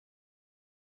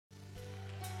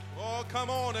Oh,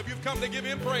 come on. If you've come to give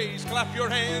him praise, clap your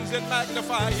hands and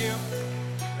magnify him.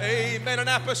 Amen. An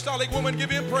apostolic woman,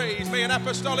 give him praise. May an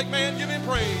apostolic man give him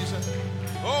praise.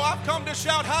 Oh, I've come to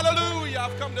shout hallelujah.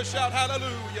 I've come to shout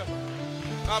hallelujah.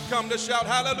 I've come to shout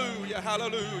hallelujah,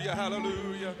 hallelujah,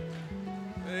 hallelujah.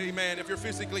 Amen. If you're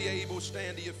physically able,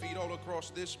 stand to your feet all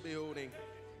across this building.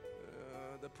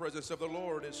 The presence of the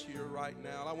Lord is here right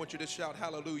now. I want you to shout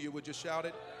hallelujah. Would you shout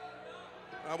it?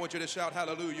 I want you to shout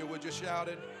hallelujah. Would you shout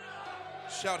it?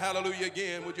 Shout hallelujah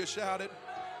again. Would you shout it?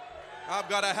 I've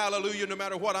got a hallelujah no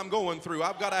matter what I'm going through.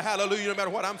 I've got a hallelujah no matter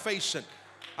what I'm facing.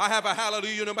 I have a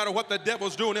hallelujah no matter what the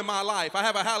devil's doing in my life. I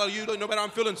have a hallelujah no matter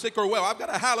I'm feeling sick or well. I've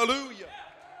got a hallelujah.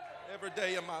 Every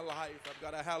day of my life, I've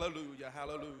got a hallelujah,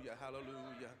 hallelujah,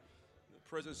 hallelujah. The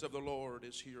presence of the Lord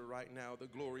is here right now. The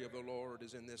glory of the Lord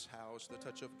is in this house. The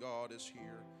touch of God is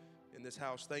here in this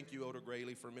house. Thank you, Elder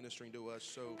Grayley, for ministering to us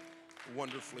so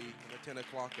wonderfully in the 10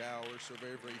 o'clock hour. So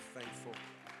very, very thankful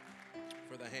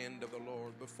for the hand of the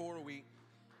Lord. Before we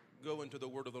go into the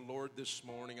word of the Lord this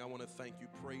morning, I want to thank you.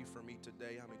 Pray for me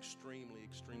today. I'm extremely,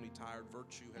 extremely tired.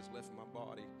 Virtue has left my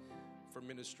body for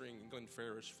ministering in Glen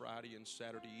Ferris Friday and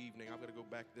Saturday evening. I've got to go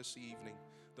back this evening.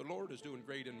 The Lord is doing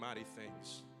great and mighty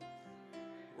things.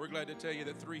 We're glad to tell you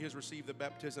that 3 has received the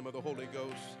baptism of the Holy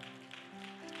Ghost.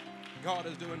 God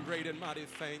is doing great and mighty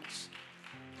things.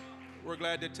 We're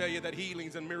glad to tell you that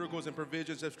healings and miracles and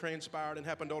provisions have transpired and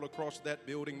happened all across that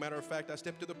building. Matter of fact, I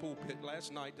stepped to the pulpit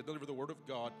last night to deliver the word of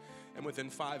God, and within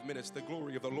 5 minutes, the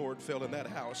glory of the Lord fell in that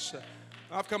house.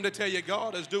 I've come to tell you,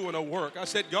 God is doing a work. I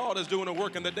said, God is doing a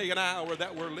work in the day and hour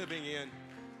that we're living in.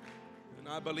 And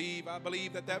I believe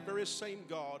that very same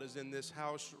God is in this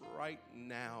house right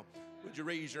now. Would you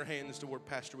raise your hands toward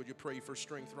Pastor? Would you pray for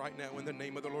strength right now in the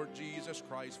name of the Lord Jesus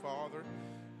Christ, Father?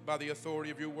 By the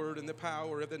authority of your word and the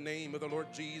power of the name of the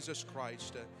Lord Jesus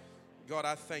Christ. God,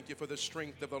 I thank you for the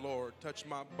strength of the Lord. Touch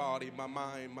my body, my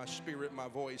mind, my spirit, my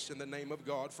voice in the name of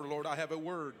God. For Lord, I have a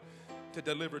word to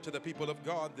deliver to the people of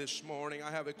God this morning. I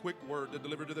have a quick word to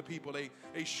deliver to the people,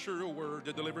 a sure word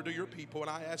to deliver to your people, and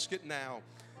I ask it now.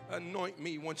 Anoint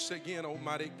me once again,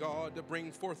 Almighty God, to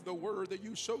bring forth the word that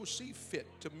you so see fit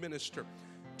to minister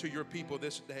to your people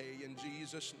this day. In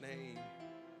Jesus' name,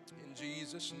 in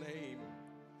Jesus' name.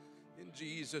 In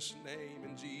Jesus' name,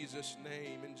 in Jesus'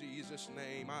 name, in Jesus'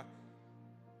 name. I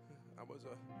was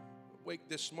awake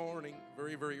this morning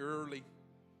very, very early.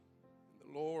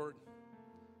 The Lord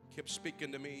kept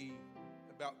speaking to me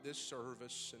about this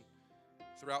service. And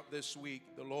throughout this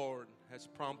week, the Lord has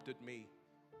prompted me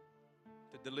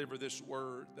to deliver this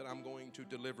word that I'm going to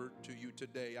deliver to you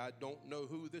today. I don't know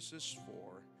who this is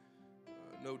for.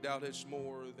 No doubt it's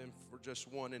more than for just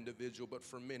one individual, but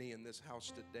for many in this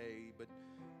house today. But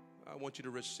I want you to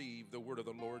receive the word of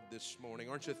the Lord this morning.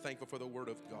 Aren't you thankful for the word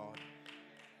of God?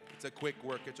 It's a quick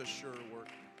work. It's a sure work.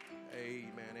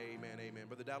 Amen, amen, amen.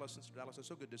 Brother Dallas, it's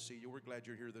so good to see you. We're glad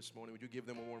you're here this morning. Would you give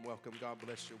them a warm welcome? God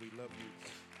bless you. We love you.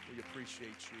 We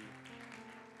appreciate you.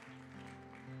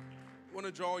 I want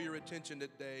to draw your attention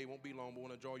today. It won't be long, but I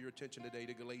want to draw your attention today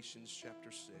to Galatians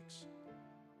chapter 6.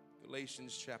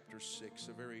 Galatians chapter 6,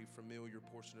 a very familiar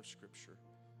portion of Scripture.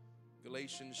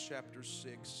 Galatians chapter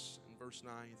 6 and verse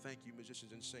 9. Thank you,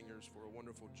 musicians and singers, for a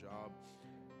wonderful job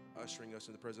ushering us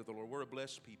in the presence of the Lord. We're a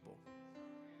blessed people.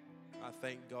 I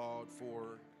thank God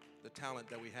for the talent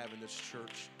that we have in this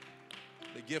church,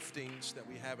 the giftings that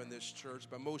we have in this church,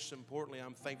 but most importantly,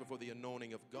 I'm thankful for the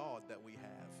anointing of God that we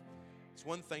have. It's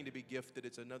one thing to be gifted,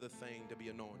 it's another thing to be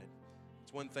anointed.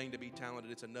 It's one thing to be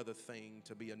talented, it's another thing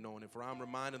to be anointed. For I'm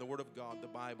reminded in the Word of God, the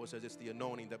Bible says it's the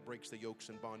anointing that breaks the yokes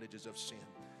and bondages of sin.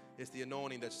 It's the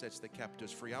anointing that sets the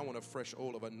captives free. I want a fresh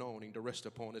oil of anointing to rest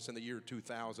upon us in the year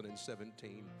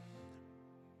 2017.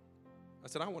 I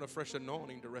said, I want a fresh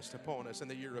anointing to rest upon us in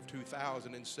the year of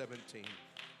 2017.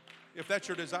 If that's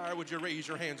your desire, would you raise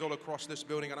your hands all across this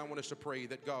building? And I want us to pray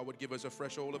that God would give us a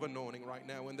fresh oil of anointing right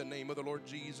now in the name of the Lord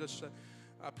Jesus.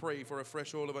 I pray for a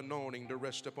fresh oil of anointing to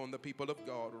rest upon the people of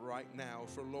God right now.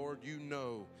 For Lord, you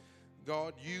know,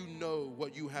 God, you know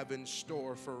what you have in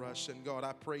store for us. And God,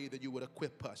 I pray that you would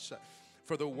equip us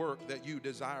for the work that you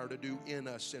desire to do in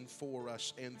us and for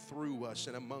us and through us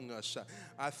and among us.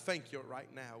 I thank you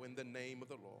right now in the name of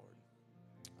the Lord.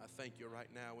 I thank you right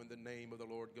now in the name of the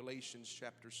Lord. Galatians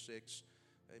chapter 6.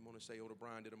 I want to say Elder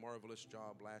Brian did a marvelous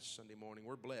job last Sunday morning.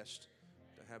 We're blessed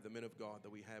to have the men of God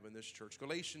that we have in this church.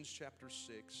 Galatians chapter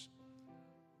 6.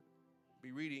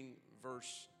 Be reading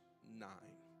verse 9.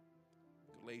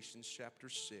 Galatians chapter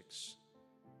 6.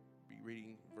 Be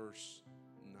reading verse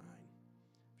 9.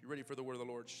 If you're ready for the word of the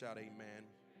Lord, shout amen.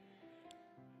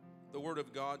 The word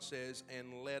of God says,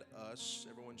 and let us,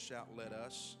 everyone shout, let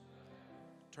us.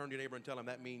 Turn to your neighbor and tell him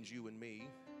that means you and me.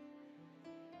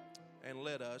 And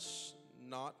let us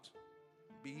not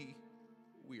be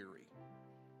weary.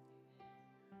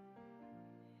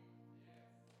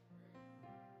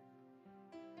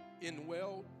 In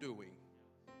well-doing.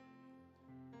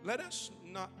 Let us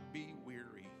not be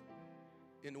weary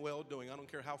in well-doing. I don't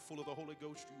care how full of the Holy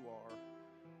Ghost you are.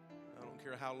 I don't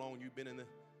care how long you've been in the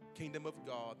kingdom of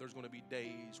God. There's going to be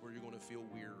days where you're going to feel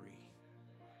weary.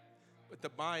 But the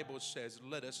Bible says,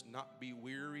 let us not be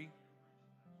weary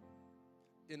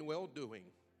in well-doing.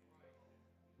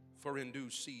 For in due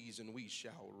season we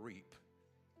shall reap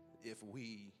if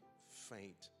we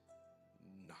faint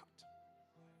not.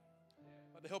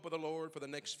 By the help of the Lord, for the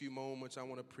next few moments, I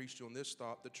want to preach to you on this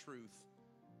thought: the truth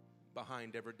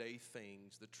behind everyday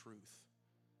things. The truth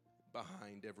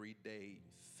behind everyday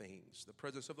things. The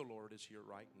presence of the Lord is here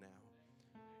right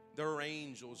now. There are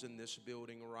angels in this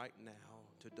building right now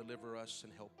to deliver us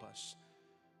and help us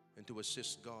and to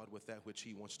assist God with that which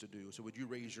He wants to do. So would you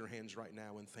raise your hands right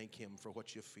now and thank Him for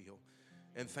what you feel,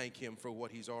 and thank Him for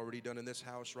what He's already done in this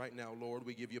house right now. Lord,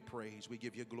 we give you praise. We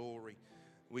give you glory.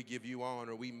 We give you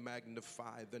honor. We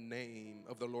magnify the name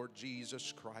of the Lord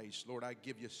Jesus Christ. Lord, I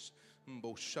give you.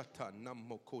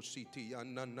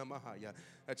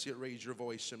 That's it. Raise your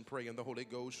voice and pray in the Holy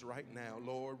Ghost right now.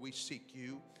 Lord, we seek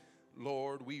you.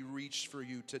 Lord, we reach for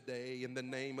you today in the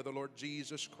name of the Lord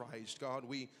Jesus Christ. God,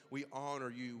 we honor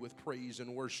you with praise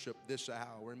and worship this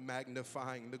hour,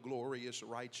 magnifying the glorious,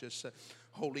 righteous,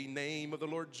 holy name of the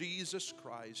Lord Jesus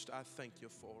Christ. I thank you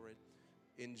for it.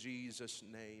 In Jesus'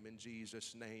 name, in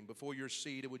Jesus' name. Before you're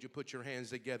seated, would you put your hands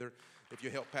together if you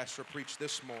help Pastor preach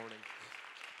this morning?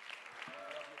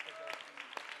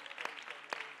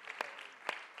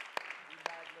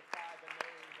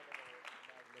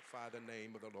 Magnify the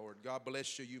name of the Lord. God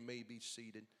bless you. You may be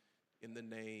seated in the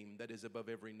name that is above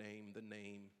every name, the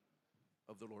name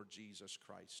of the Lord Jesus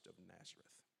Christ of Nazareth.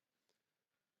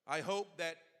 I hope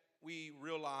that we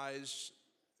realize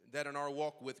that in our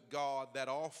walk with God, that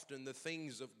often the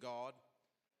things of God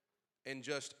and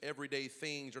just everyday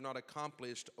things are not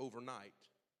accomplished overnight,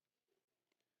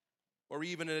 or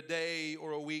even in a day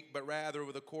or a week, but rather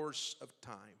over the course of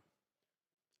time.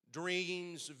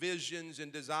 Dreams, visions,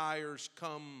 and desires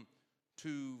come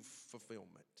to fulfillment.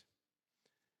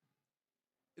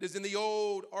 It is in the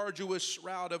old arduous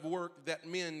route of work that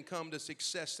men come to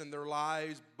success in their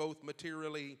lives, both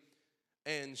materially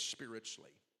and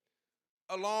spiritually.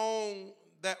 Along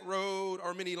that road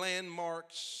are many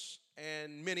landmarks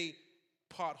and many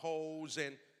potholes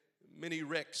and many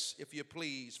wrecks, if you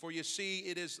please. For you see,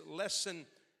 it is lesson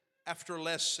after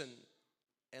lesson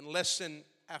and lesson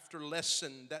after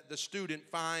lesson that the student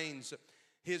finds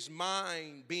his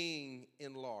mind being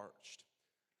enlarged.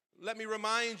 Let me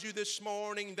remind you this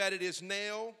morning that it is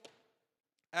nail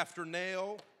after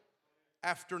nail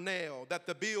after nail that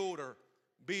the builder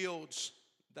builds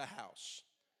the house.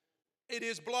 It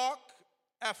is block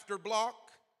after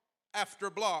block after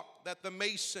block that the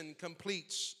mason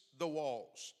completes the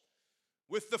walls.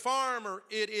 With the farmer,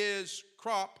 it is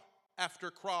crop after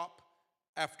crop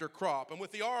after crop. And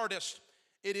with the artist,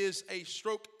 it is a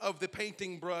stroke of the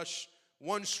painting brush,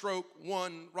 one stroke,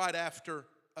 one right after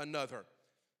another.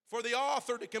 For the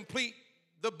author to complete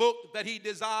the book that he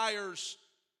desires,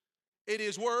 it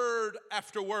is word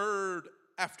after word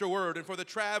after word. And for the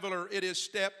traveler, it is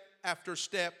step after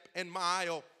step and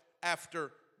mile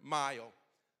after mile.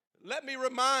 Let me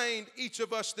remind each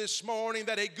of us this morning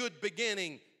that a good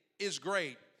beginning is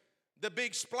great. The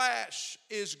big splash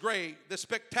is great. The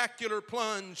spectacular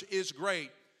plunge is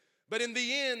great. But in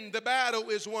the end, the battle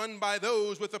is won by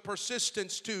those with the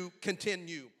persistence to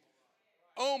continue.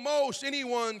 Almost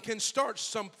anyone can start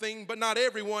something, but not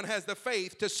everyone has the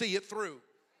faith to see it through.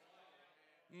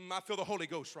 I feel the Holy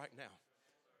Ghost right now.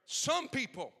 Some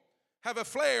people have a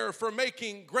flair for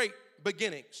making great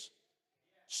beginnings.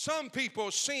 Some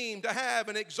people seem to have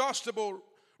an inexhaustible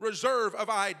reserve of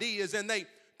ideas, and they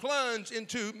plunge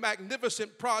into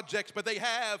magnificent projects, but they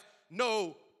have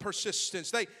no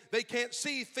persistence. They can't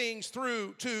see things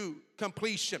through to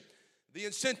completion. The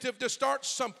incentive to start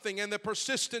something and the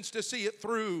persistence to see it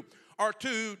through are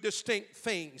two distinct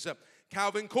things.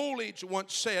 Calvin Coolidge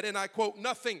once said, and I quote,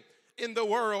 "Nothing in the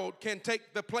world can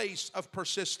take the place of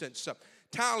persistence."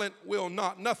 talent will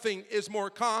not. Nothing is more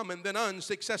common than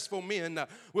unsuccessful men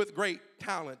with great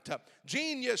talent.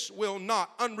 Genius will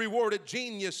not. Unrewarded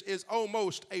genius is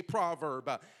almost a proverb.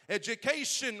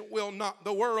 Education will not.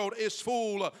 The world is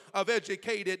full of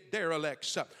educated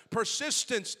derelicts.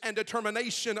 Persistence and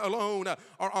determination alone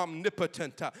are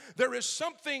omnipotent. There is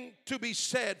something to be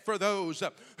said for those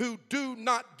who do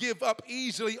not give up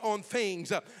easily on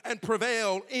things and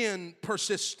prevail in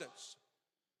persistence.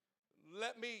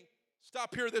 Let me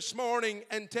stop here this morning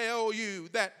and tell you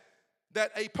that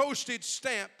a postage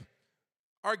stamp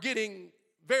are getting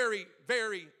very,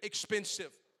 very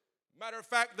expensive. Matter of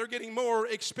fact, they're getting more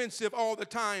expensive all the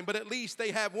time, but at least they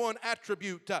have one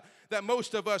attribute that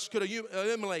most of us could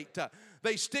eliminate.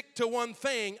 They stick to one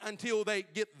thing until they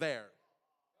get there.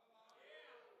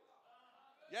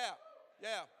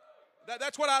 Yeah.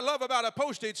 That's what I love about a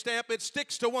postage stamp. It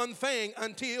sticks to one thing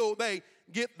until they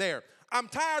get there. I'm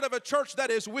tired of a church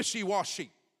that is wishy-washy.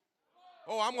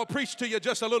 Oh, I'm going to preach to you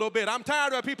just a little bit. I'm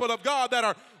tired of people of God that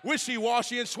are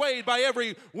wishy-washy and swayed by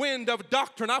every wind of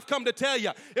doctrine. I've come to tell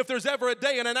you, if there's ever a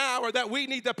day and an hour that we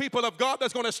need the people of God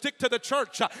that's going to stick to the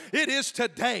church, it is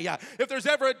today. If there's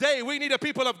ever a day we need a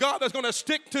people of God that's going to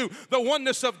stick to the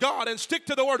oneness of God and stick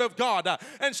to the Word of God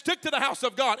and stick to the house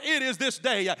of God, it is this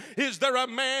day. Is there a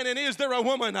man and is there a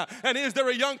woman and is there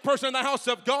a young person in the house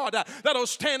of God that'll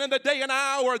stand in the day and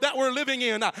hour that we're living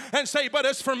in and say, but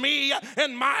as for me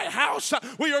and my house,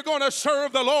 we are going to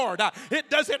serve the Lord. It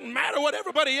doesn't matter what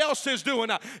everybody else is doing.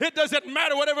 It doesn't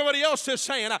matter what everybody else is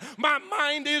saying. My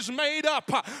mind is made up.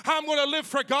 I'm going to live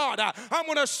for God. I'm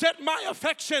going to set my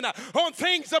affection on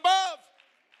things above.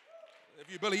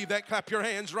 If you believe that, clap your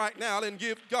hands right now and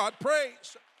give God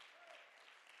praise.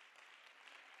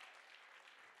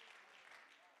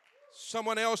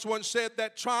 Someone else once said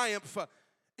that triumph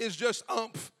is just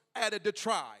umph added to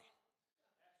try.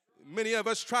 Many of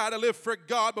us try to live for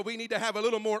God, but we need to have a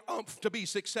little more umph to be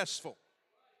successful.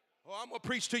 Oh, I'm going to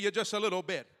preach to you just a little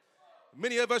bit.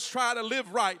 Many of us try to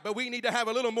live right, but we need to have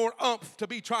a little more umph to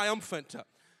be triumphant.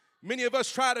 Many of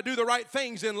us try to do the right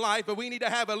things in life, but we need to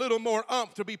have a little more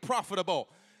umph to be profitable.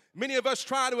 Many of us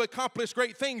try to accomplish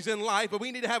great things in life, but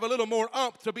we need to have a little more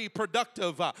umph to be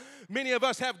productive. Many of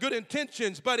us have good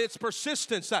intentions, but it's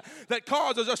persistence that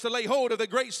causes us to lay hold of the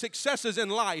great successes in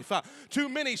life. Too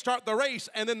many start the race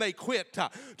and then they quit.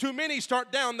 Too many start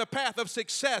down the path of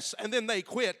success and then they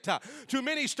quit. Too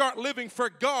many start living for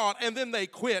God and then they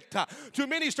quit. Too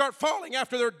many start falling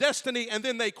after their destiny and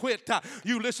then they quit.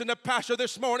 You listen to Pastor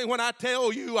this morning when I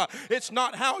tell you it's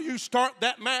not how you start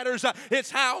that matters,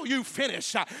 it's how you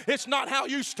finish. It's not how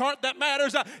you start that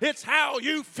matters, it's how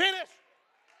you finish.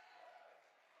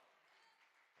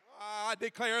 I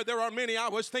declare there are many, I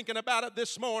was thinking about it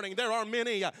this morning, there are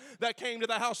many that came to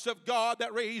the house of God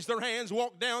that raised their hands,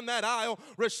 walked down that aisle,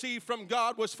 received from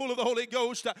God, was full of the Holy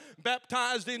Ghost,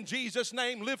 baptized in Jesus'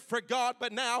 name, lived for God,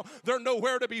 but now they're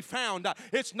nowhere to be found.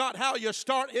 It's not how you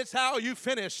start, it's how you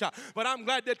finish. But I'm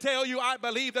glad to tell you, I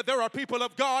believe that there are people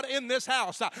of God in this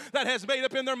house that has made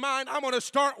up in their mind, I'm going to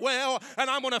start well and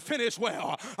I'm going to finish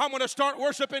well. I'm going to start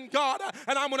worshiping God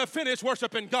and I'm going to finish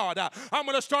worshiping God. I'm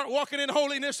going to start walking in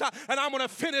holiness and I'm going to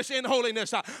finish in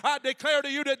holiness. I declare to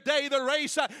you today the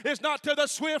race is not to the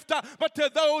swift, but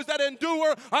to those that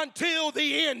endure until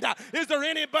the end. Is there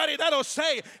anybody that'll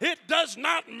say, it does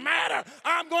not matter,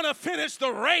 I'm going to finish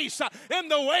the race in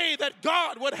the way that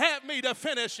God would have me to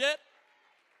finish it?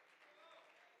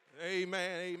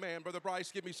 Amen, amen. Brother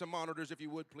Bryce, give me some monitors if you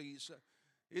would, please.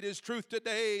 It is truth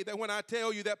today that when I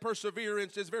tell you that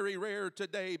perseverance is very rare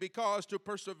today, because to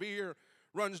persevere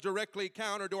runs directly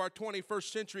counter to our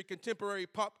 21st century contemporary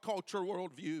pop culture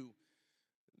worldview.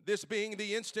 This being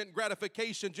the instant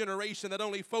gratification generation that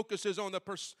only focuses on the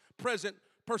present,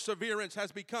 perseverance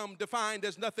has become defined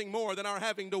as nothing more than our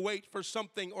having to wait for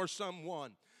something or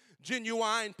someone.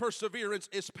 Genuine perseverance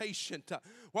is patient.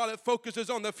 While it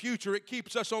focuses on the future, it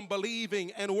keeps us on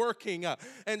believing and working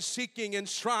and seeking and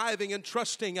striving and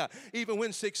trusting, even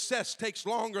when success takes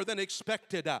longer than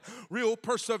expected. Real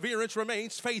perseverance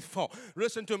remains faithful.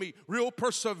 Listen to me. Real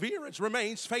perseverance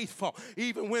remains faithful,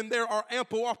 even when there are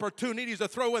ample opportunities to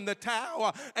throw in the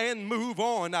towel and move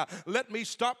on. Let me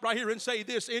stop right here and say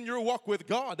this. In your walk with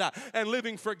God and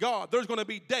living for God, there's going to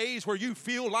be days where you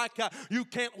feel like you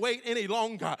can't wait any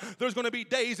longer. There's going to be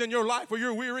days in your life where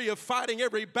you're weary of fighting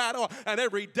every battle and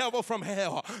every devil from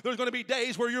hell. There's going to be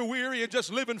days where you're weary of just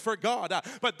living for God.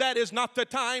 But that is not the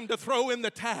time to throw in the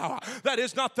towel. That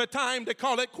is not the time to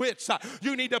call it quits.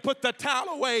 You need to put the towel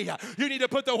away. You need to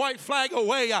put the white flag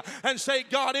away and say,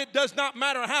 God, it does not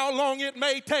matter how long it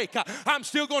may take. I'm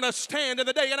still going to stand in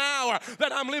the day and hour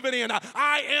that I'm living in.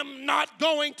 I am not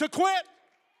going to quit.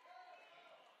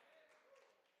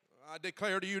 I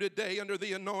declare to you today, under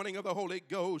the anointing of the Holy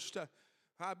Ghost,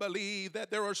 I believe that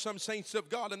there are some saints of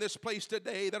God in this place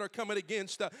today that are coming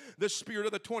against the spirit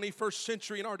of the 21st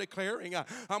century and are declaring,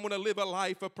 I'm going to live a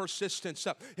life of persistence.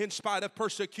 In spite of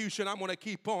persecution, I'm going to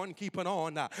keep on keeping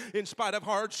on. In spite of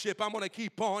hardship, I'm going to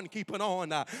keep on keeping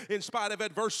on. In spite of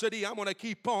adversity, I'm going to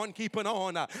keep on keeping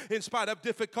on. In spite of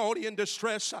difficulty and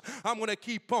distress, I'm going to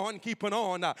keep on keeping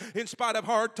on. In spite of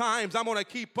hard times, I'm going to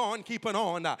keep on keeping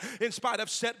on. In spite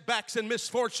of setbacks and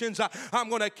misfortunes, I'm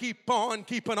going to keep on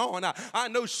keeping on.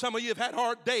 I know some of you have had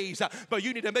hard days, but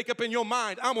you need to make up in your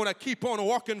mind, I'm going to keep on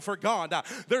walking for God.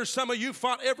 There's some of you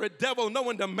fought every devil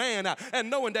known to man and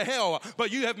known to hell, but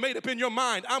you have made up in your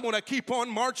mind, I'm going to keep on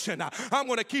marching. I'm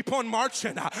going to keep on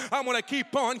marching. I'm going to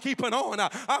keep on keeping on.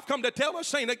 I've come to tell a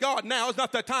saint of God, now is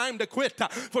not the time to quit,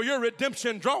 for your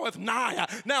redemption draweth nigh.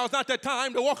 Now is not the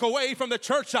time to walk away from the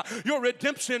church. Your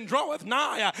redemption draweth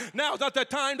nigh. Now is not the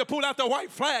time to pull out the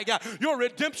white flag. Your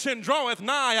redemption draweth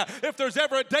nigh. If there's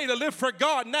ever a day to live for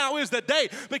God, now is the day,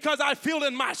 because I feel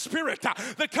in my spirit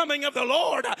the coming of the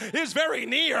Lord is very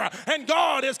near, and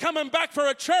God is coming back for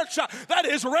a church that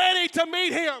is ready to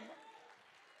meet Him.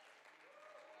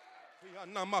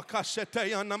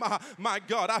 My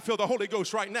God, I feel the Holy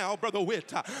Ghost right now, Brother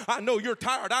Witt. I know you're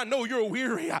tired. I know you're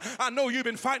weary. I know you've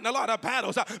been fighting a lot of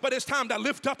battles, but it's time to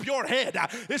lift up your head.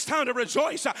 It's time to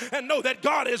rejoice and know that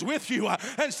God is with you,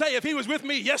 and say, if He was with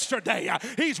me yesterday,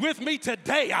 He's with me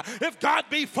today. If God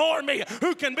be for me,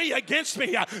 who can be against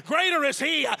me? Greater is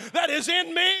He that is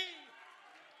in me.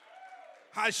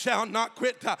 I shall not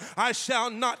quit. I shall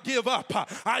not give up.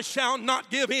 I shall not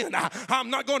give in. I'm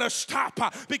not going to stop,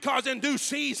 because in due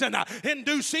season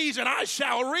I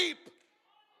shall reap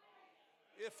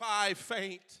if I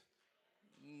faint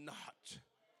not.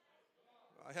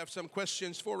 I have some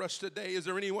questions for us today. Is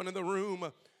there anyone in the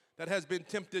room that has been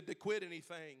tempted to quit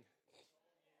anything?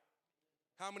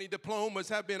 How many diplomas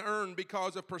have been earned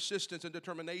because of persistence and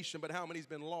determination, but how many's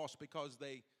been lost because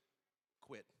they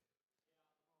quit?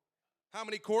 How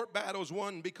many court battles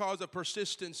won because of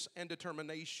persistence and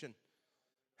determination?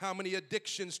 How many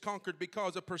addictions conquered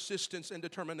because of persistence and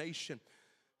determination?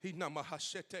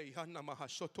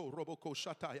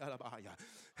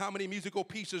 How many musical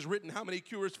pieces written? How many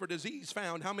cures for disease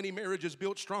found? How many marriages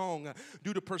built strong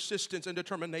due to persistence and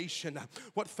determination?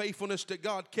 What faithfulness to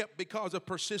God kept because of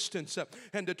persistence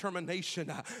and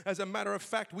determination? As a matter of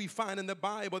fact, we find in the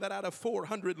Bible that out of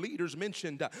 400 leaders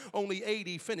mentioned, only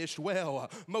 80 finished well.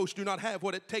 Most do not have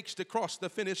what it takes to cross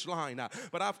the finish line.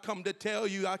 But I've come to tell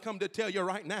you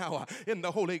right now in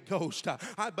the Holy Ghost,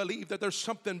 I believe that there's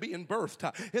something being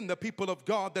birthed in the people of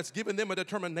God that's given them a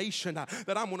determination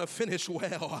that I'm going to finish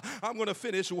well. I'm going to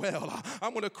finish well.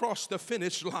 I'm going to cross the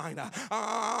finish line.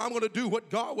 I'm going to do what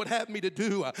God would have me to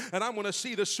do, and I'm going to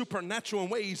see the supernatural in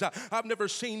ways I've never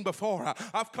seen before.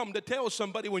 I've come to tell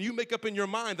somebody, when you make up in your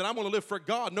mind that I'm going to live for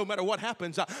God no matter what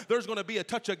happens, there's going to be a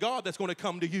touch of God that's going to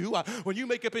come to you. When you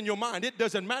make up in your mind, it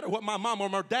doesn't matter what my mom or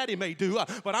my daddy may do,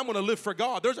 but I'm going to live for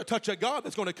God. There's a touch of God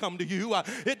that's going to come to you.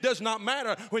 It does not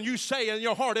matter when you say in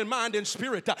your heart and mind and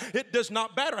spirit, it does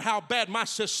not matter how bad my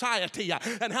society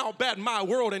and how bad my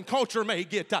world and culture may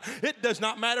get. It does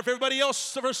not matter if everybody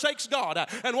else forsakes God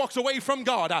and walks away from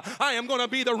God. I am going to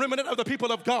be the remnant of the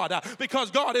people of God,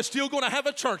 because God is still going to have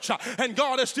a church, and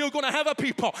God is still going to have a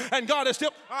people, and God is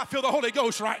still, I feel the Holy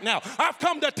Ghost right now. I've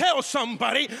come to tell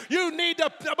somebody, you need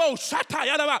to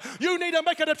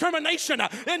make a determination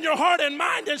in your heart and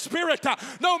mind and spirit.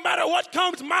 No matter what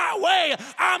comes my way,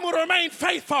 I'm going to remain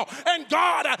faithful, and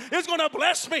God is going to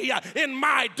bless me in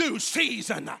my due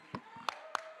season.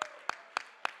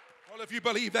 Well, if you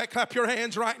believe that, clap your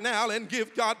hands right now and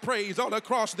give God praise all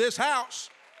across this house.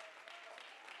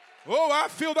 Oh, I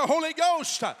feel the Holy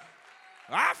Ghost.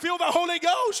 I feel the Holy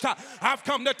Ghost. I've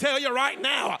come to tell you right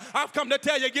now. I've come to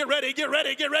tell you, get ready, get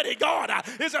ready, get ready. God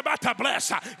is about to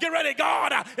bless. Get ready,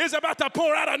 God is about to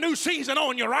pour out a new season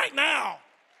on you right now.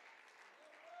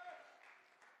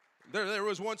 There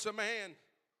was once a man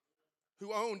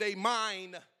who owned a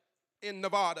mine in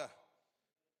Nevada.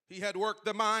 He had worked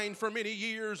the mine for many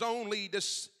years only to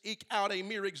eke out a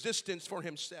mere existence for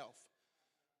himself.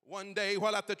 One day,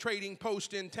 while at the trading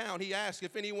post in town, he asked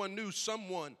if anyone knew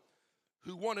someone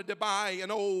who wanted to buy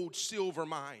an old silver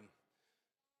mine.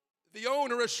 The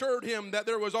owner assured him that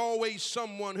there was always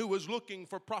someone who was looking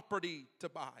for property to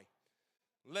buy.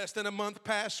 Less than a month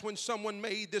passed when someone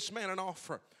made this man an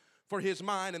offer for his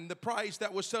mine, and the price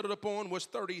that was settled upon was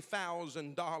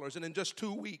 $30,000. And in just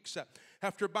 2 weeks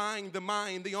after buying the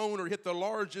mine, the owner hit the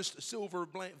largest silver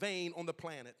vein on the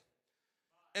planet.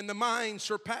 And the mine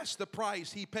surpassed the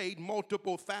price he paid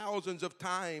multiple thousands of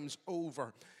times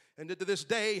over. and to this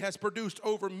day has produced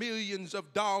over millions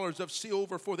of dollars of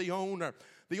silver for the owner.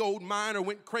 The old miner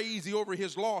went crazy over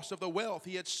his loss of the wealth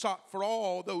he had sought for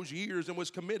all those years and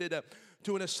was committed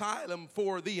to an asylum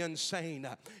for the insane.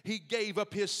 He gave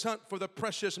up his son for the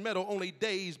precious metal only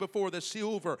days before the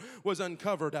silver was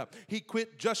uncovered. He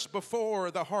quit just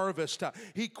before the harvest.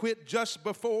 He quit just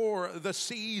before the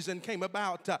season came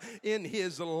about in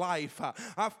his life.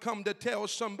 I've come to tell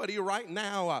somebody right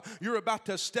now, you're about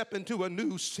to step into a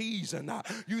new season.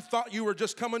 You thought you were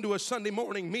just coming to a Sunday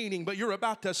morning meeting, but you're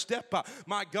about to step,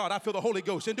 my God, I feel the Holy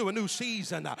Ghost, into a new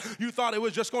season. You thought it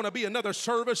was just going to be another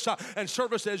service and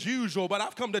service as usual, but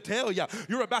I've come to tell you,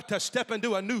 you're about to step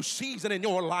into a new season in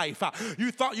your life. You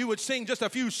thought you would sing just a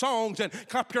few songs and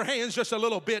clap your hands just a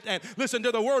little bit and listen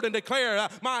to the word and declare,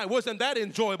 my, wasn't that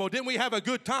enjoyable? Didn't we have a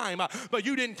good time? But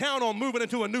you didn't count on moving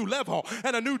into a new level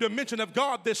and a new dimension of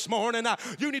God this morning.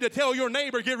 You need to tell your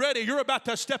neighbor, get ready. You're about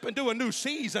to step into a new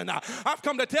season. I've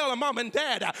come to tell mom and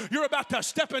dad, you're about to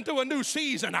step into a new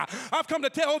season. I've come to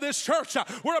tell this church,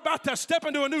 we're about to step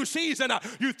into a new season.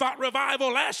 You thought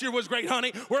revival last year was great,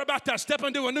 honey. We're about to step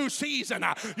into a new season.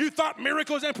 You thought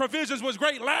miracles and provisions was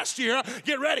great last year.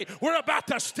 Get ready. We're about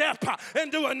to step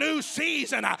into a new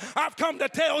season. I've come to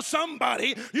tell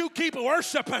somebody, you keep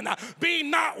worshiping. Be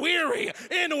not weary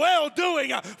in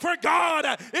well-doing, for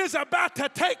God is about to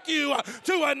take you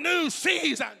to a new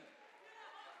season.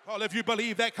 Well, if you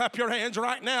believe that, clap your hands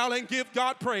right now and give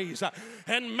God praise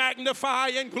and magnify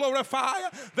and glorify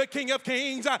the King of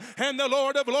Kings and the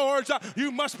Lord of Lords.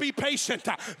 You must be patient.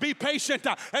 Be patient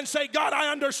and say, God,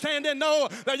 I understand and know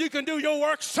that you can do your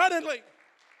work suddenly.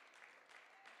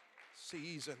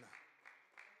 Season.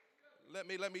 Let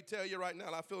me tell you right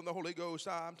now, I feel in the Holy Ghost.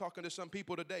 I'm talking to some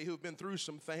people today who've been through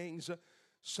some things.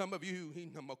 Some of you,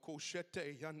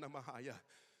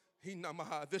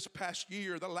 this past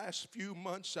year, the last few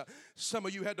months, some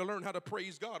of you had to learn how to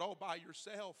praise God all by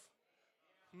yourself.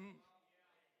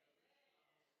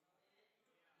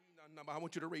 I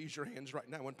want you to raise your hands right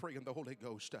now and pray in the Holy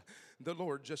Ghost. The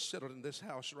Lord just settled in this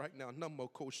house right now.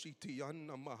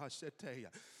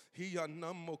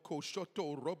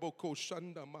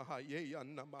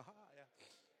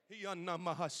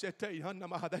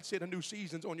 That's it. A new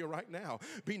season's on you right now.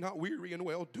 Be not weary in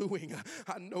well-doing.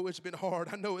 I know it's been hard.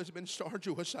 I know it's been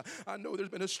arduous. I know there's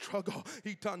been a struggle.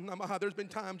 There's been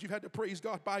times you've had to praise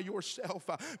God by yourself,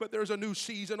 but there's a new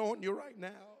season on you right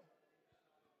now.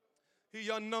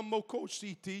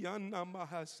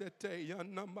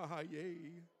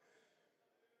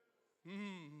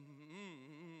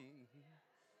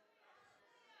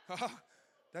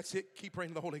 That's it. Keep praying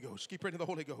to the Holy Ghost. Keep praying to the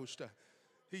Holy Ghost.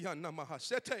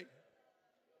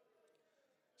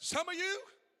 Some of you,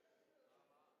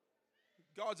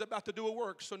 God's about to do a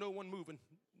work, so no one moving,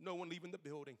 no one leaving the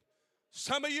building.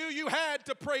 Some of you, you had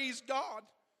to praise God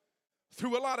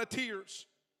through a lot of tears.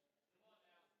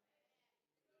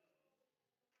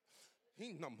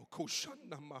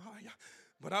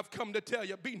 But I've come to tell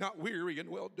you, be not weary in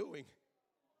well-doing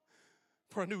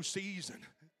for a new season.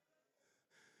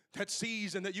 That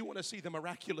season that you want to see the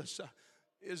miraculous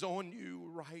is on you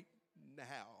right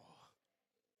now.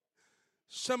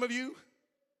 Some of you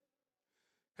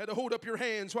had to hold up your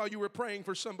hands while you were praying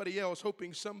for somebody else,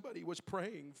 hoping somebody was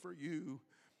praying for you.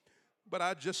 But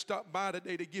I just stopped by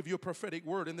today to give you a prophetic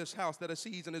word in this house that a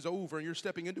season is over and you're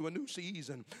stepping into a new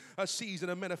season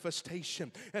of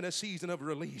manifestation and a season of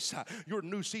release. Your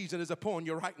new season is upon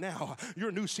you right now.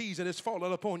 Your new season is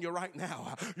falling upon you right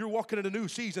now. You're walking in a new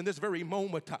season this very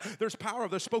moment. There's power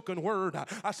of the spoken word.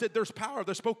 I said there's power of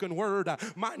the spoken word.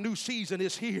 My new season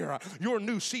is here. Your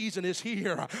new season is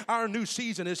here. Our new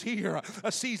season is here.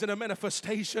 A season of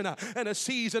manifestation and a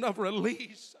season of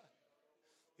release.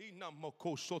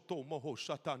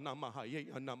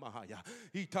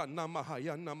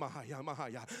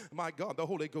 My God, the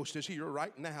Holy Ghost is here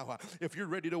right now. If you're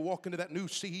ready to walk into that new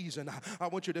season, I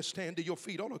want you to stand to your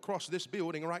feet all across this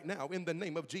building right now in the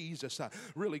name of Jesus.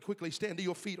 Really quickly, stand to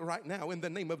your feet right now in the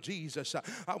name of Jesus.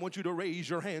 I want you to raise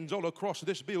your hands all across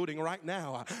this building right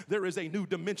now. There is a new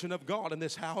dimension of God in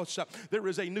this house. There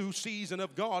is a new season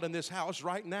of God in this house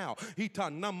right now.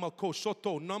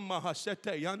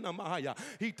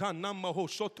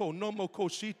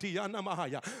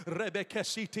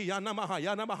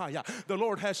 The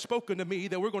Lord has spoken to me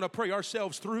that we're going to pray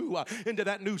ourselves through into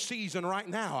that new season right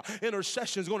now.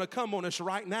 Intercession is going to come on us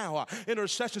right now.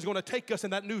 Intercession is going to take us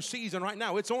in that new season right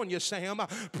now. It's on you, Sam.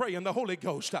 Pray in the Holy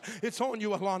Ghost. It's on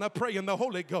you, Alana. Pray in the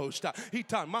Holy Ghost.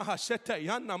 It's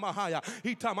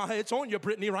on you,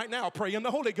 Brittany, right now. Pray in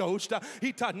the Holy Ghost.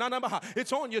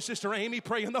 It's on you, Sister Amy.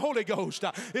 Pray in the Holy Ghost.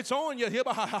 It's on you,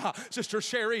 Sister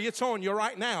Sharon. Sherry, it's on you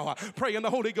right now. Pray in the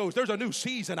Holy Ghost. There's a new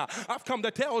season. I've come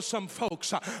to tell some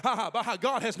folks,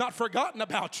 God has not forgotten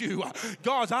about you.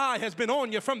 God's eye has been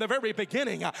on you from the very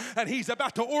beginning, and He's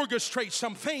about to orchestrate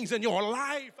some things in your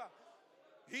life.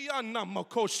 Hiana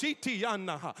mokositi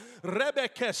yana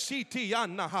Rebeke siti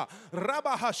yana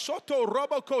Rabaha soto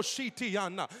roboko siti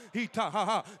yana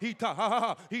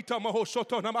Hita maho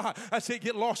soto namaha. I say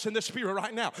get lost in the spirit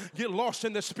right now. Get lost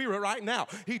in the spirit right now.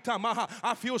 Hita maha.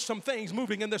 I feel some things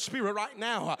moving in the spirit right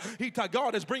now. Hita,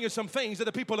 God is bringing some things to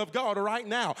the people of God right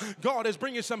now. God is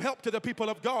bringing some help to the people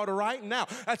of God right now.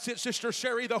 That's it, Sister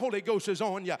Sherry. The Holy Ghost is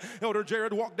on you. Elder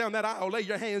Jared, walk down that aisle. Lay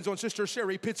your hands on Sister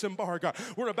Sherry Pitzenbarger.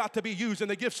 We're about to be using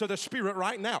the gifts of the Spirit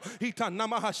right now.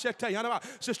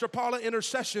 Sister Paula,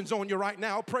 intercessions on you right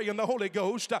now. Pray in the Holy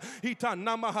Ghost. Elder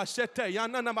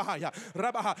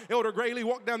Grayley,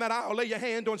 walk down that aisle. Lay your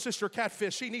hand on Sister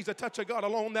Catfish. She needs a touch of God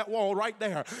along that wall right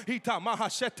there.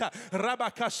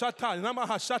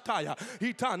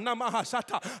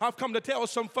 I've come to tell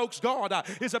some folks God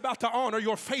is about to honor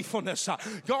your faithfulness.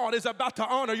 God is about to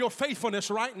honor your faithfulness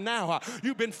right now.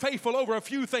 You've been faithful over a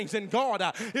few things, and God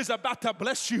is about to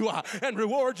bless you and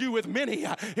reward you with many.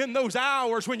 In those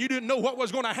hours when you didn't know what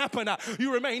was going to happen,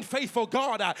 you remained faithful.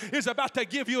 God is about to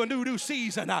give you a new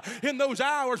season. In those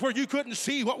hours where you couldn't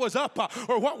see what was up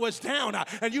or what was down,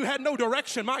 and you had no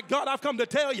direction, my God, I've come to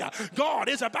tell you, God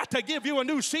is about to give you a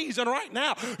new season right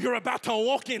now. You're about to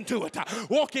walk into it.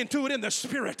 Walk into it in the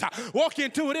Spirit. Walk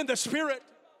into it in the Spirit.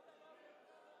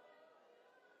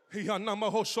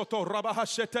 Yanamahosoto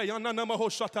Rabahasete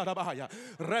Yanamahosata Rabahaya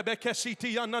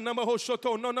Rebekesiti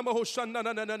Yanamahosoto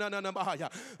Nonamahosananabahaya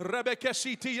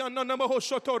Rebekesiti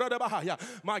Yanamahosoto Rabahaya.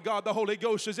 My God, the Holy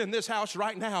Ghost is in this house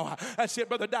right now. That's it,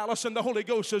 Brother Dallas, and the Holy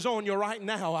Ghost is on you right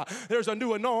now. There's a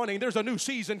new anointing, there's a new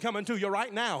season coming to you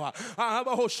right now.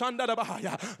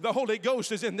 The Holy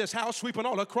Ghost is in this house, sweeping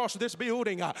all across this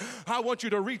building. I want you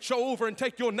to reach over and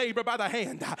take your neighbor by the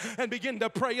hand and begin to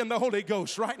pray in the Holy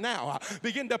Ghost right now.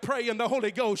 Begin to pray in the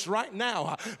Holy Ghost right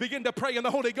now. Begin to pray in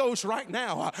the Holy Ghost right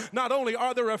now. Not only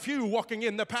are there a few walking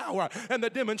in the power and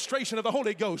the demonstration of the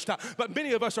Holy Ghost, but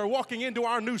many of us are walking into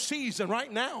our new season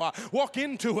right now. Walk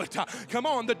into it. Come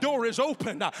on, the door is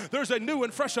open. There's a new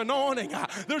and fresh anointing.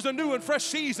 There's a new and fresh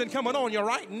season coming on you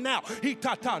right now.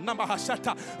 Hitata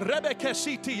namahasata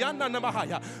rebekesiti yana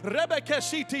namahaya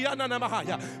rebekesiti yana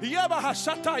namahaya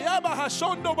yabahasata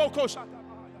yabahasondo bokosata.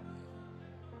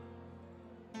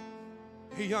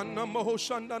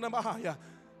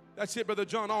 That's it, Brother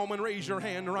John Allman. Raise your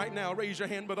hand right now. Raise your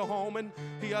hand, Brother Allman.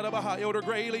 Elder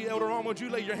Grayley, Elder Allman, would you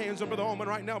lay your hands on Brother Allman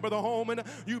right now? Brother Allman,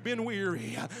 you've been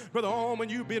weary. Brother Allman,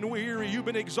 you've been weary. You've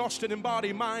been exhausted in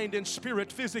body, mind, and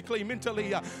spirit, physically,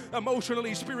 mentally,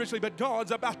 emotionally, spiritually. But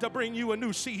God's about to bring you a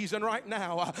new season right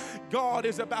now. God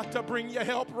is about to bring you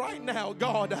help right now.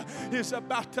 God is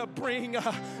about to bring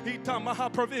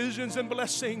provisions and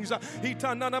blessings. The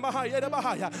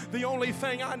only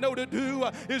thing I know to do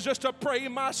is just to pray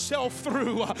myself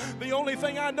through. The only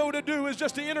thing I know to do is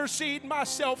just to intercede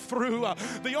myself through.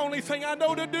 The only thing I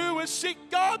know to do is seek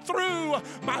God through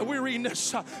my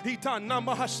weariness.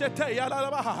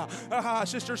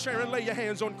 Sister Sharon, lay your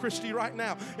hands on Christy right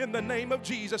now in the name of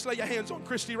Jesus. Lay your hands on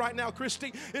Christy right now.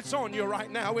 Christy, it's on you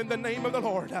right now in the name of the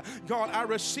Lord. God, I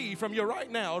receive from you right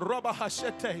now.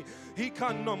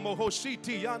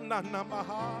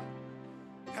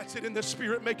 That's it in the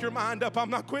Spirit. Make your mind up. I'm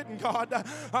not quitting, God.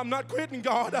 I'm not quitting,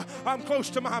 God. I'm close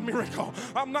to my miracle.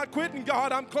 I'm not quitting,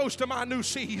 God. I'm close to my new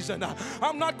season.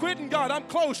 I'm not quitting, God. I'm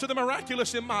close to the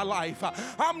miraculous in my life.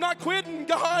 I'm not quitting,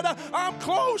 God. I'm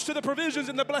close to the provisions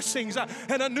and the blessings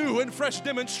and a new and fresh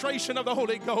demonstration of the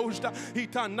Holy Ghost. Brother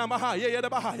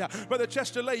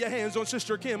Chester, lay your hands on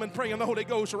Sister Kim and pray in the Holy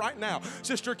Ghost right now.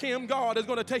 Sister Kim, God is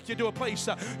going to take you to a place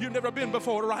you've never been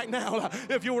before right now.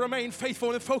 If you'll remain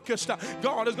faithful and focused,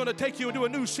 God is going to take you into a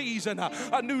new season.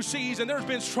 A new season. There's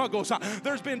been struggles.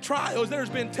 There's been trials. There's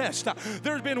been tests.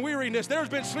 There's been weariness. There's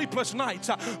been sleepless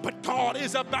nights. But God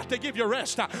is about to give you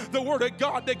rest. The Word of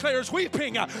God declares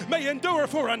weeping may endure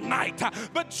for a night,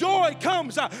 but joy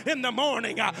comes in the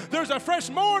morning. There's a fresh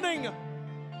morning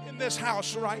in this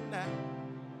house right now.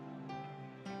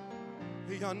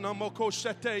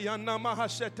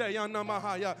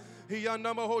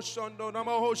 Yanamaho Shondo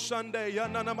Namaho Sunday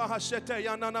Yanamaha Sete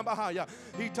Yanamahaya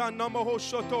Itanamaho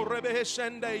Soto Rebehe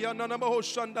Sende Yanamaho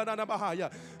Shanda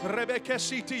Nanabahaya Rebeke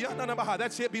Siti Yanamaha.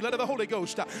 That's it. Be led of the Holy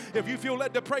Ghost. If you feel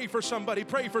led to pray for somebody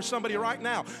right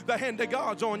now. The hand of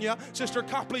God's on you. Sister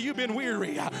Copley, you've been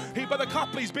weary. Brother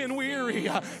Copley's been weary.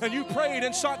 And you prayed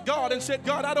and sought God and said,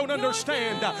 God, I don't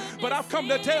understand. But I've come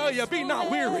to tell you, be not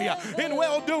weary in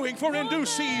well-doing, for in due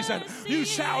season you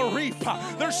shall reap.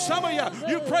 There's some of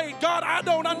you prayed, God, I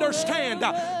don't understand.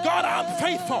 God, I'm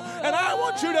faithful and I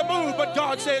want you to move. But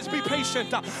God says, be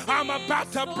patient. I'm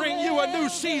about to bring you a new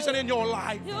season in your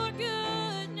life. Your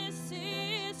goodness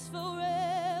is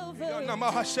forever.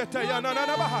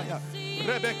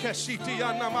 Rebeke Siti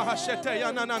Yanamahasete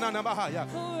Yananamahaya.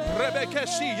 Rebeke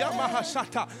Si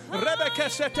Yamahasata. Rebeke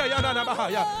Sete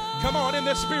Yanamahaya. Come on, in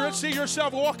the spirit, see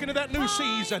yourself walking into that new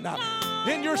season.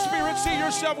 In your spirit, see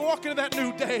yourself walking into that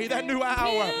new day, that new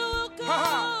hour.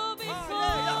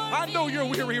 I know you're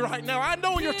weary right now. I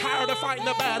know you're tired of fighting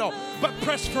the battle. But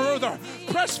press further.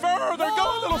 Press further.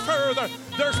 Go a little further.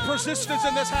 There's persistence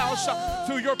in this house.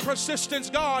 Through your persistence,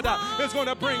 God is going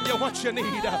to bring you what you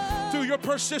need. Through your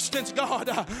persistence, God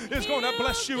is going to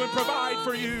bless you and provide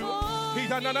for you.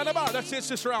 That's it,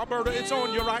 Sister Alberta. It's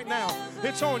on you right now.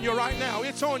 It's on you right now.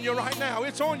 It's on you right now.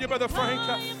 It's on you, Brother Frank.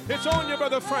 It's on you,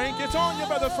 Brother Frank. It's on you,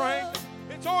 Brother Frank.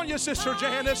 It's on you, Sister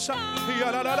Janice. God,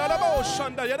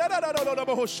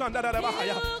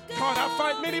 I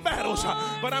fight many battles,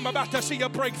 but I'm about to see a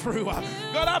breakthrough.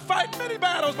 God, I fight many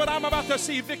battles, but I'm about to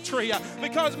see victory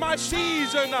because my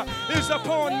season is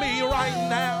upon me right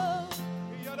now.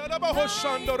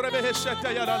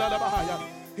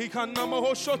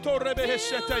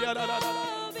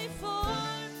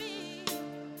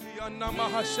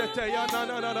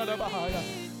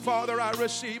 Father, I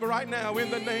receive right now in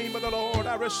the name of the Lord.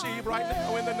 I receive right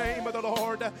now in the name of the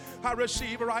Lord. I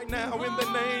receive right now in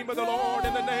the name of the Lord.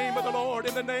 In the name of the Lord.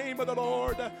 In the name of the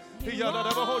Lord. That's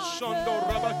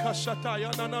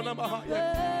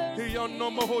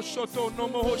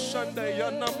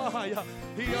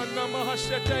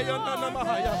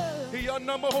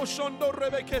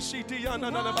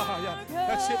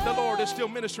it. The Lord is still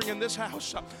ministering in this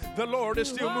house. The Lord is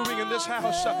still moving in this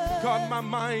house. God, my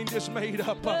mind is made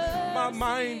up. My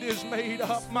mind is made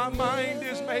up. My mind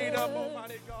is made up.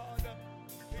 Almighty God.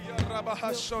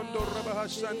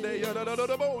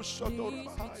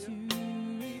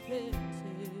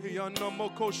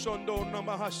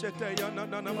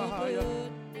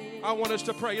 I want us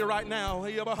to pray right now.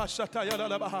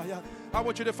 I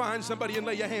want you to find somebody and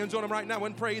lay your hands on them right now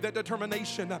and pray that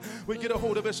determination will get a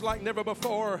hold of us like never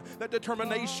before. That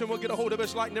determination will get a hold of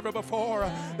us like never before.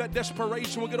 That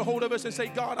desperation will get a hold of us and say,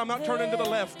 God, I'm not turning to the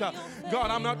left. God,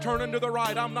 I'm not turning to the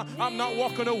right. I'm not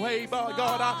walking away. But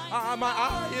God, my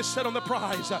eye is set on the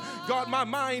prize. God, my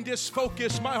mind is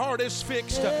focused. My heart is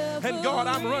fixed. And God,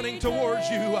 I'm running towards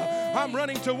you. I'm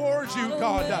running towards you,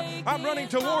 God. I'm running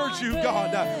towards you,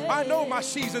 God. I know my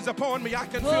season's upon me. I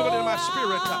can feel it in my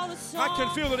spirit. I can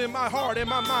feel it in my heart, in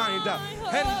my mind.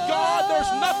 And God, there's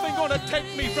nothing going to take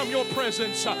me from your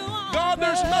presence. God,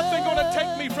 there's nothing going to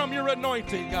take me from your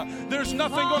anointing. There's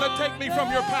nothing going to take me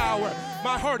from your power.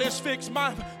 My heart is fixed.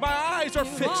 My eyes are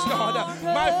fixed, God.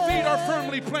 My feet are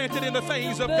firmly planted in the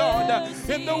things of God,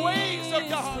 in the ways of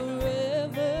God.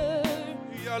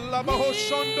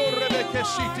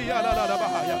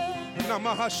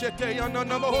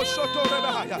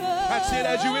 That's it.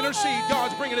 As you intercede,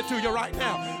 God's bringing it to you right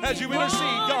now. As you intercede,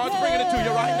 God's bringing it to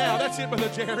you right now. That's it, Brother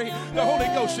Jerry. The Holy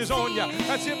Ghost is on you.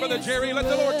 That's it, Brother Jerry. Let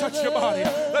the Lord touch your body.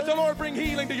 Let the Lord bring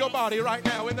healing to your body right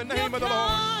now in the name of the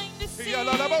Lord.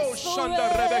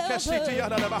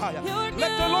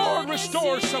 Let the Lord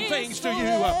restore some things to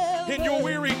you in your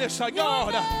weariness.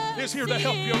 God is here to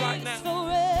help you right now.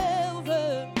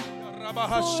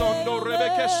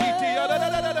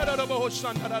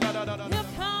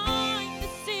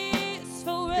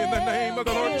 In the name of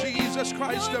the Lord Jesus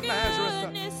Christ of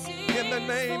Nazareth. In the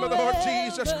name of the Lord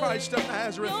Jesus Christ of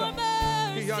Nazareth.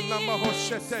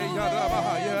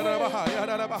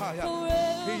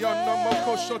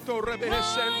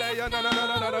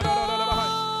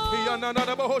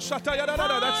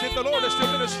 That's it. The Lord is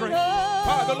still ministering.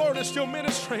 The Lord is still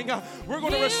ministering. We're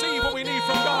going to receive what we need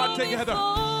from God together.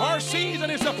 Our season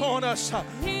is upon us.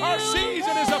 Our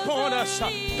season is upon us.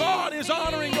 God is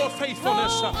honoring your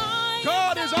faithfulness.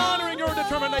 God is honoring your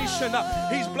determination.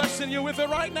 He's blessing you with it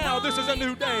right now. This is a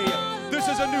new day. This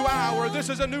is a new hour. This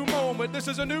is a new moment. This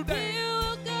is a new day.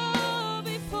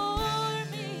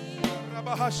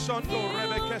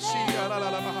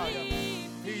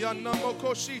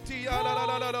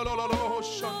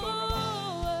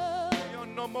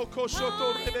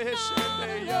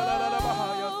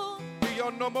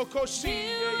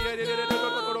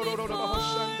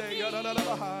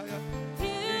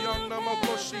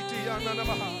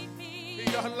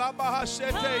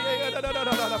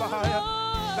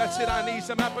 That's it. I need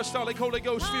some apostolic Holy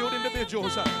Ghost filled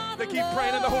individuals that keep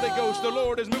praying in the Holy Ghost. The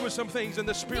Lord is moving some things in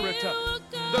the Spirit.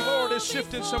 The Lord is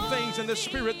shifting some things in the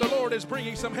Spirit. The Lord is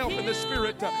bringing some help in the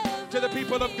Spirit to the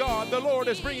people of God. The Lord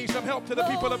is bringing some help to the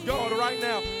people of God right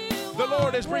now. The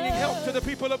Lord is bringing help to the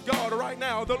people of God right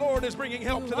now. The Lord is bringing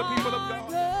help to the people of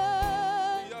God.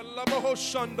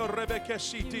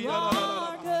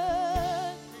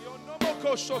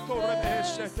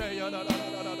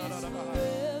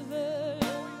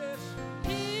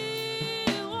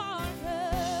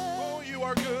 Oh, you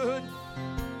are good.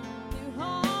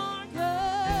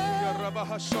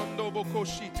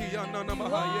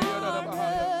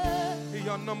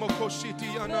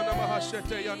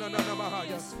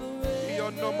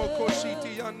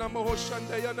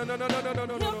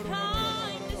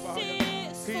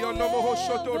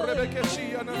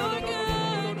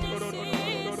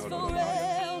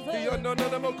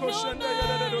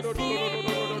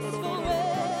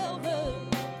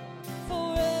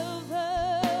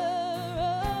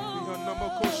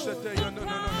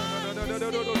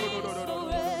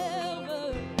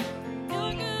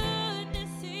 Your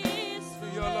goodness is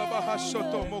forever.